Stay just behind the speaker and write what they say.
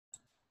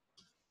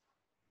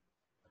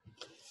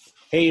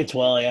Hey, it's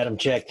Wally Adam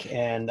Chick,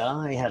 and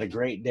I had a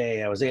great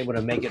day. I was able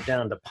to make it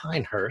down to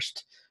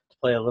Pinehurst to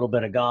play a little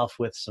bit of golf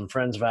with some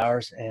friends of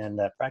ours and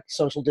practice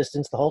social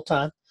distance the whole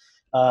time.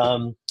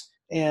 Um,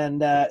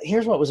 and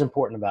here's what was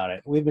important about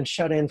it. We've been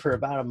shut in for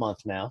about a month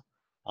now,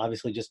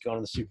 obviously just going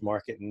to the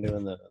supermarket and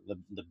doing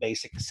the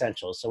basic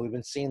essentials. So we've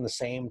been seeing the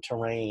same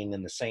terrain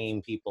and the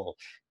same people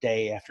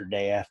day after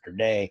day after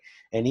day,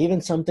 and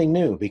even something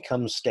new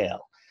becomes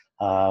stale.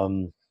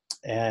 Um,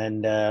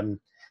 and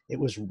it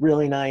was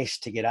really nice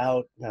to get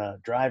out,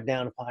 drive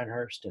down to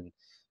Pinehurst and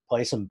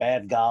play some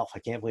bad golf. I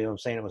can't believe I'm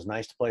saying it was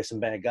nice to play some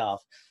bad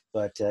golf,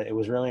 but it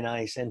was really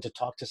nice, and to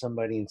talk to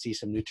somebody and see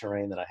some new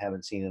terrain that I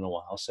haven't seen in a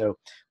while. So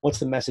what's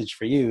the message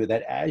for you?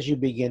 That as you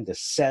begin to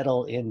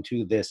settle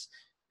into this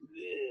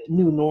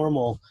new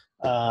normal,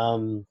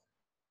 don't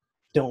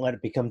let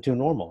it become too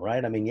normal,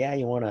 right? I mean, yeah,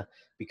 you want to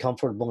be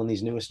comfortable in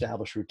these new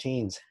established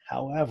routines.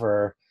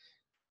 However,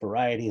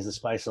 variety is the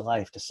spice of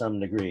life to some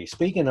degree.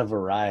 Speaking of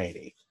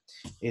variety,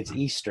 it's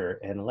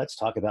Easter, and let's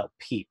talk about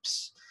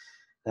Peeps.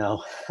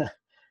 Now,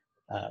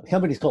 the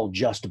company's called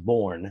Just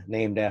Born,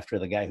 named after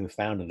the guy who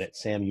founded it,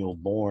 Samuel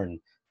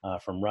Born,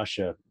 from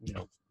Russia,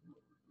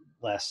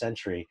 last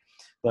century.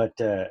 But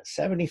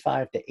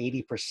 75 to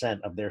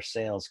 80% of their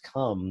sales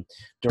come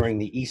during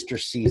the Easter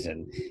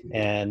season.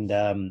 And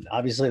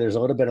obviously, there's a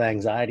little bit of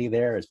anxiety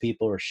there as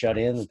people are shut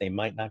in, that they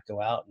might not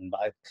go out and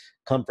buy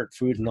comfort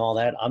food and all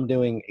that. I'm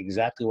doing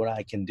exactly what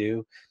I can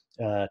do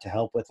to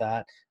help with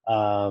that.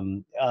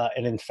 And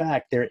in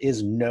fact, there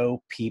is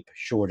no peep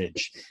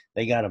shortage.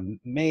 They got them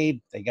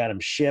made, they got them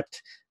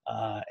shipped.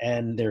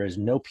 And there is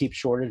no peep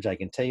shortage. I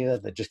can tell you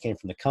that just came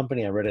from the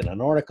company. I read it in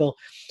an article,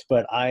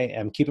 but I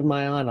am keeping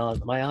my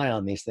eye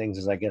on these things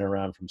as I get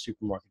around from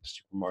supermarket to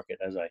supermarket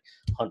as I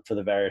hunt for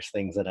the various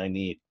things that I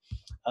need.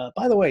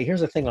 By the way,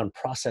 here's a thing on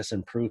process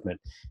improvement.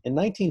 In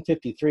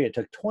 1953, it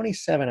took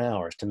 27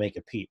 hours to make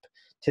a peep.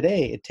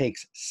 Today, it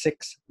takes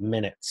 6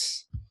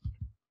 minutes.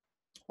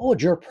 What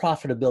would your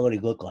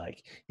profitability look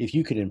like if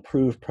you could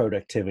improve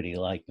productivity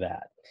like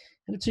that?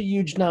 And it's a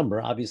huge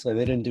number. Obviously,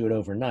 they didn't do it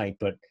overnight,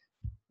 but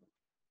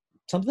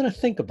something to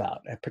think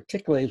about,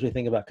 particularly as we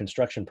think about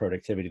construction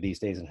productivity these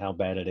days and how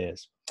bad it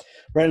is.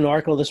 Read an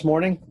article this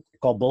morning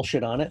called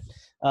Bullshit on It.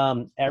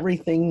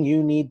 Everything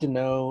you need to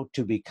know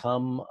to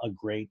become a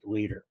great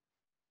leader.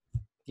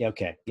 Yeah,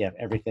 okay. Yeah,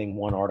 everything,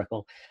 one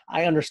article.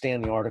 I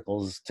understand the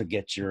articles to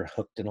get you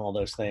hooked and all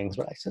those things,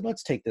 but I said,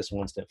 let's take this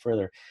one step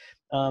further.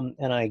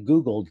 And I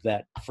Googled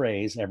that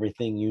phrase,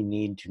 everything you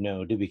need to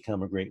know to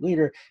become a great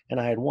leader. And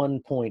I had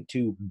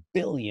 1.2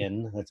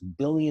 billion, that's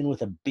billion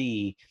with a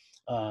B,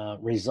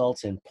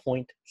 results in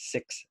 0.66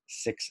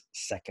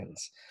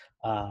 seconds.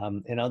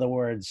 In other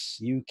words,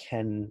 you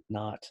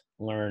cannot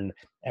learn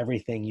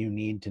everything you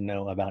need to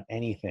know about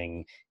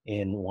anything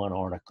in one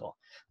article.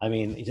 I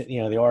mean,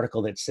 the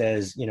article that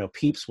says,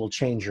 Peeps will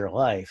change your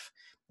life.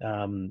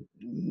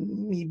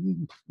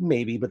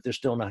 Maybe, but they're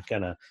still not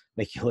going to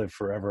make you live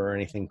forever or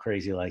anything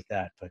crazy like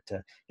that. But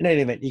in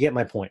any event, you get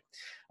my point.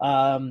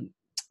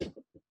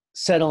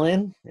 Settle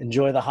in,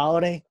 enjoy the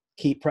holiday,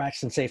 keep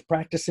practicing safe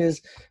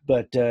practices,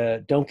 but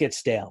don't get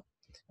stale.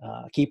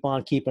 Keep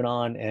on keeping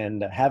on,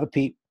 and have a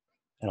peep,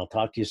 and I'll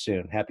talk to you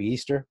soon. Happy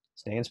Easter.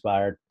 Stay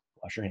inspired.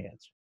 Wash your hands.